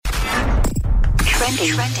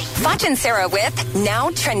Trending. Foch and Sarah with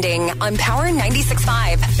Now Trending on Power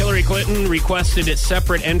 96.5. Hillary Clinton requested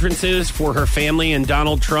separate entrances for her family and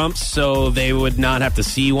Donald Trump so they would not have to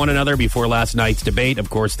see one another before last night's debate.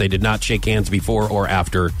 Of course, they did not shake hands before or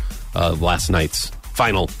after last night's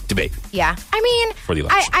final debate. Yeah. I mean, for the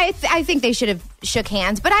election. I think they should have shook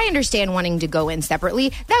hands, but I understand wanting to go in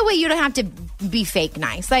separately. That way you don't have to be fake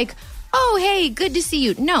nice. Like, oh, hey, good to see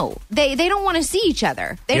you. No, they don't want to see each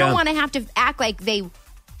other. They don't want to have to act like they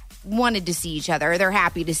wanted to see each other or they're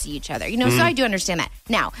happy to see each other. You know, so I do understand that.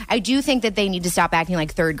 Now, I do think that they need to stop acting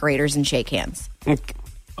like third graders and shake hands.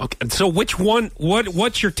 Okay, so which one,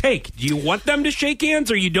 what's your take? Do you want them to shake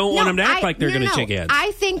hands or you don't want them to act like they're going to shake hands?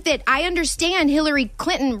 I think that I understand Hillary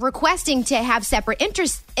Clinton requesting to have separate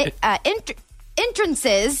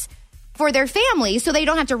entrances for their family so they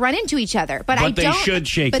don't have to run into each other. But they should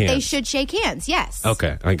shake hands. But they should shake hands, yes.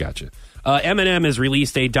 Okay, I got you. Eminem has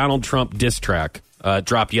released a Donald Trump diss track.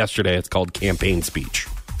 Dropped yesterday. It's called Campaign Speech.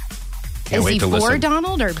 Is he for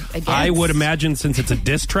Donald or against? I would imagine since it's a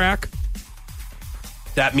diss track,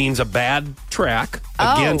 that means a bad track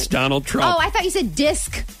against Donald Trump. Oh, I thought you said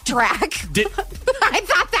disc track. I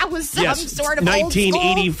thought that was some sort of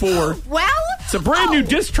 1984. Old school. Well, it's a brand new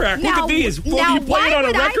disc track. Look at these. Now, you play it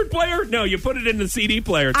on a record player? No, you put it in the CD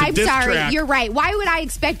player. It's a disc track. You're right. Why would I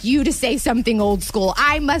expect you to say something old school?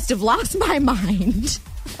 I must have lost my mind.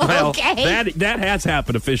 Well, okay. that has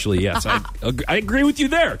happened officially, yes. I agree with you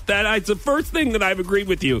there. It's the first thing that I've agreed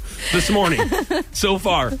with you this morning so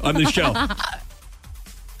far on the show.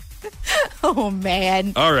 Oh,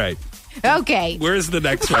 man. All right. Okay. Where's the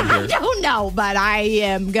next one here? I don't know, but I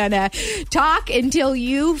am going to talk until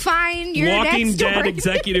you find your Walking next story. Dead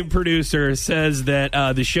executive producer says that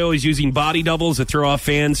the show is using body doubles to throw off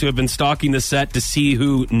fans who have been stalking the set to see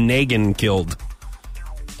who Negan killed.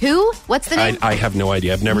 Who? What's the name? I have no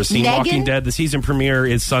idea. I've never seen Negan? Walking Dead. The season premiere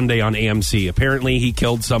is Sunday on AMC. Apparently, he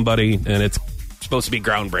killed somebody, and it's supposed to be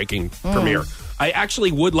groundbreaking premiere. I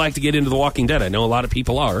actually would like to get into The Walking Dead. I know a lot of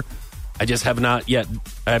people are. I just have not yet.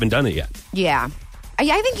 I haven't done it yet. Yeah.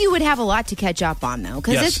 I think you would have a lot to catch up on, though,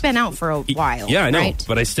 because it's been out for a while. Yeah, I know, right?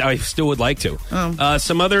 but I still would like to.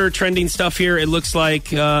 Some other trending stuff here. It looks like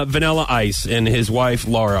Vanilla Ice and his wife,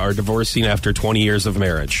 Laura, are divorcing after 20 years of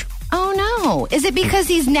marriage. Oh, no. Is it because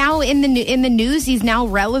he's now in the news? He's now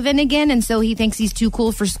relevant again, and so he thinks he's too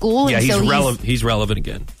cool for school? Yeah, and he's relevant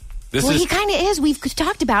again. He kind of is. We've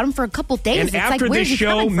talked about him for a couple days. And it's after like, this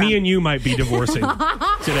show, me and you might be divorcing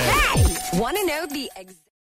today. Want to know the